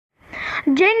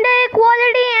Gender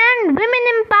equality and women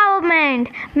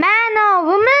empowerment. Man or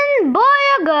woman, boy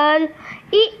or girl,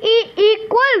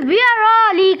 equal. We are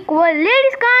all equal.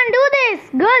 Ladies can't do this.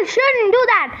 Girls shouldn't do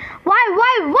that.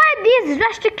 Why these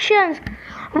restrictions?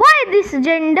 Why this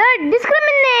gender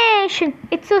discrimination?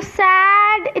 It's so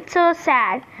sad. It's so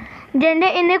sad. Gender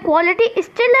inequality is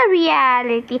still a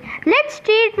reality. Let's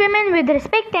treat women with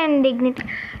respect and dignity.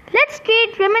 Let's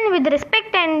treat women with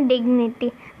respect and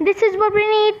dignity. This is what we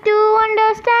need to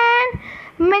understand.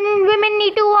 Men and women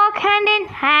need to walk hand in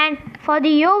hand for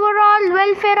the overall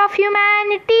welfare of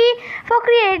humanity, for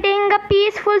creating a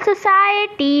peaceful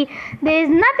society. There is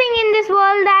nothing in this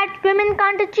world that women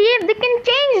can't achieve. They can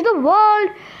change the world.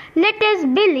 Let us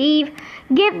believe.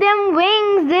 Give them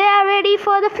wings. They are ready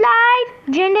for the flight.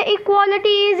 Gender equality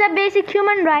is a basic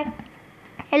human right.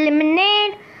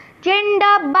 Eliminate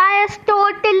gender bias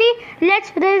totally.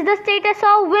 Let's raise the status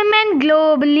of women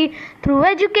globally through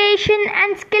education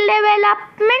and skill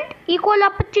development, equal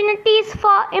opportunities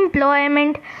for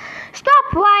employment.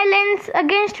 Stop violence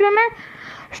against women.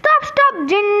 Stop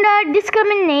gender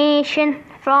discrimination.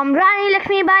 From Rani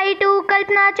Lakshmibai to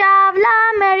Kalpana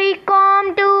Chawla, Mary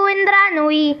Kom to Indra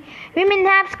Nooyi, women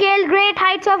have scaled great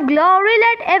heights of glory.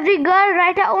 Let every girl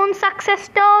write her own success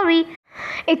story.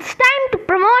 It's time to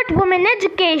promote women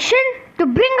education to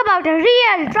bring about a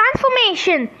real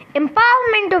transformation.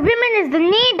 Empowerment of women is the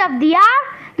need of the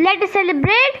hour. Let us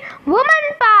celebrate woman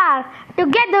power.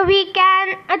 Together we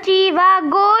can achieve our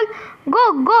goal.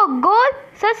 Goal.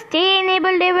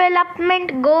 Sustainable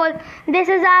development goal. This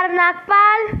is Arav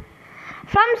Nagpal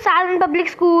from Salan Public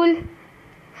School.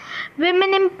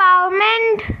 Women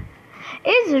empowerment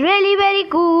is really very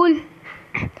cool.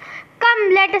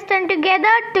 Come, let us stand together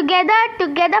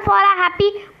for a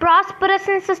happy, prosperous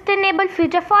and sustainable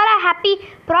future. For a happy,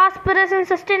 prosperous and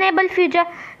sustainable future.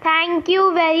 Thank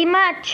you very much.